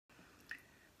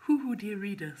Hoo, dear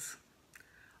readers,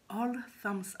 all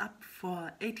thumbs up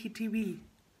for ATTV.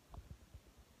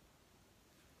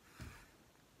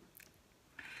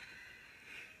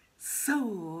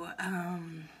 So,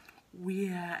 we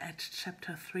are at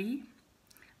chapter 3,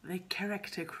 the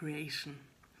character creation.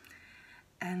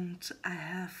 And I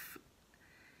have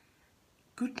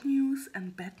good news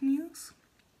and bad news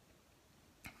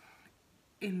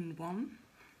in one.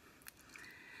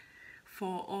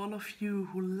 For all of you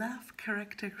who love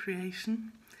character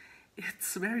creation,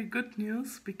 it's very good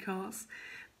news because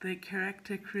the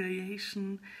character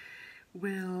creation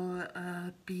will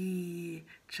be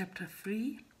chapter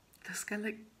 3, the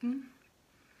skeleton,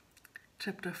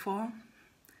 chapter 4,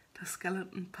 the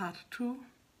skeleton part 2,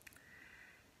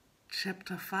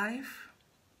 chapter 5,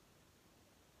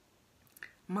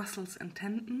 muscles and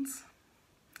tendons,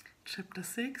 chapter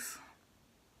 6,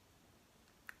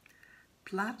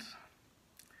 blood,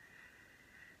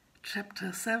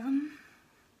 chapter 7,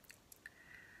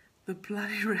 the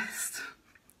bloody rest.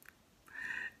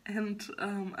 And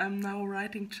I'm now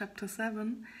writing chapter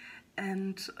 7,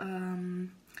 and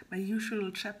my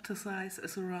usual chapter size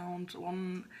is around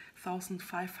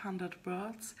 1,500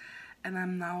 words, and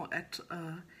I'm now at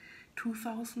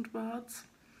 2,000 words.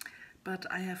 But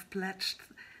I have pledged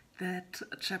that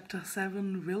chapter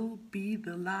 7 will be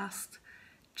the last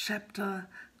chapter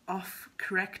of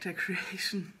character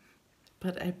creation.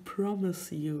 But I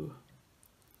promise you,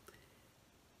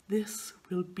 this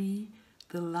will be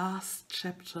the last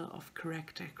chapter of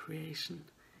character creation.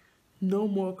 No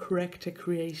more character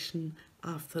creation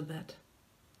after that.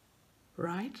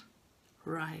 Right?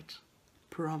 Right.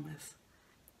 Promise.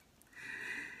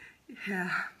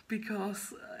 Yeah,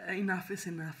 because enough is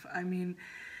enough. I mean,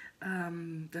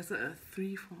 there's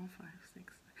 3, 4, 5,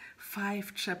 6,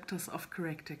 5 chapters of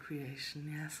character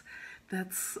creation. Yes,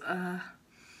 that's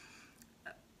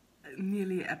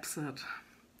nearly absurd.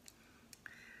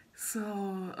 So,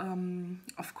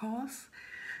 of course,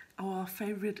 our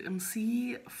favorite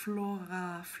MC,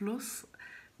 Flora Fluss,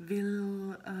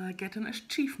 will get an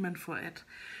achievement for it.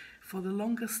 For the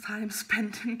longest time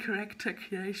spent in character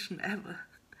creation ever.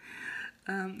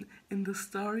 In the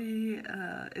story,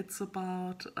 it's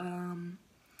about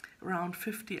around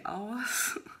 50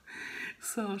 hours.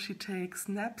 So she takes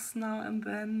naps now and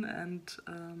then and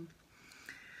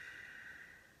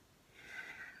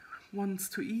wants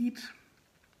to eat,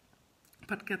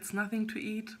 but gets nothing to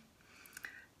eat,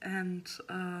 and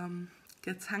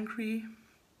gets hungry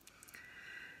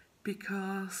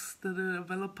because the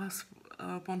developers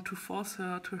want to force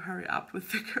her to hurry up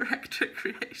with the character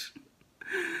creation.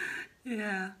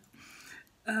 Yeah.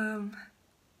 I'm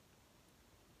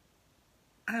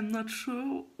not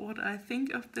sure what I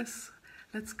think of this,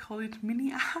 let's call it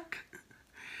mini arc.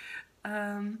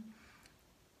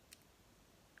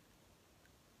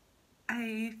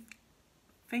 I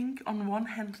think on one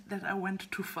hand that I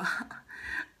went too far.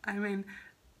 I mean,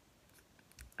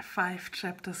 5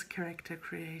 chapters character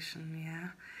creation,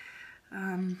 yeah.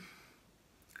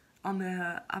 On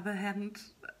the other hand,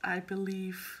 I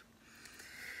believe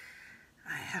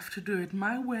I have to do it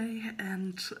my way,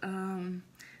 and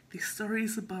the story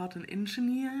is about an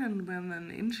engineer, and when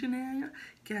an engineer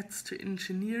gets to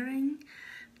engineering,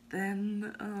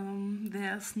 then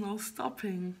there's no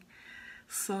stopping.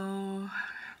 So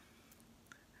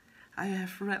I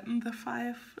have written the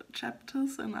 5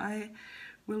 chapters and I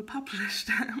will publish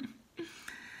them.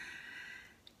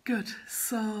 Good.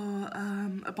 So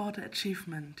about the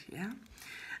achievement, yeah.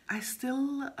 I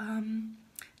still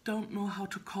don't know how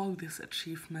to call this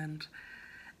achievement,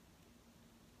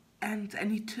 and I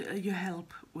need your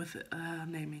help with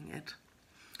naming it.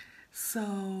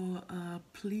 So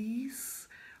please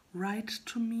write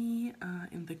to me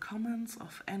in the comments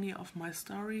of any of my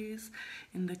stories,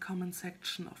 in the comment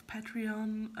section of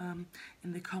Patreon,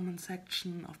 in the comment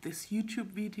section of this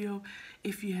YouTube video,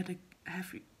 if you have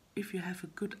a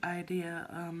good idea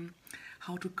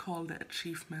how to call the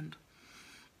achievement.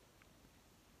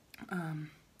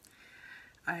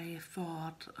 I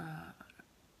thought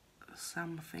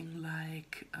something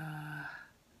like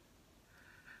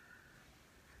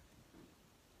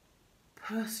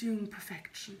pursuing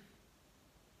perfection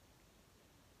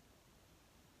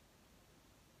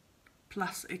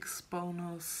plus X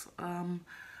bonus on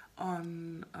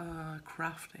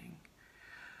crafting,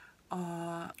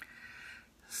 or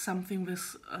something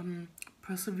with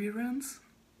perseverance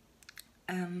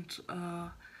and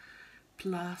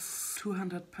plus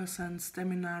 200%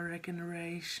 stamina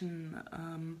regeneration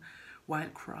while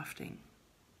crafting.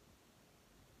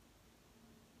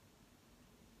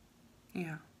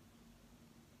 Yeah.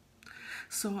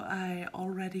 So I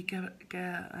already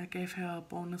gave her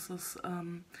bonuses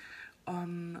on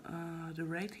the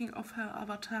rating of her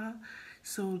avatar,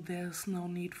 so there's no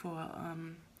need for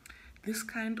this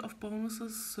kind of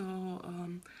bonuses. So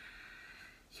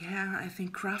yeah, I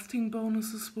think crafting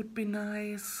bonuses would be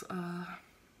nice.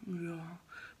 Yeah,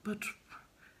 but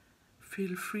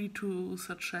feel free to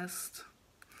suggest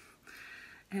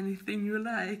anything you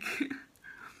like.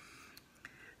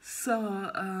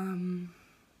 So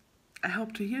I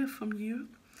hope to hear from you,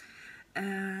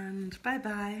 and bye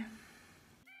bye.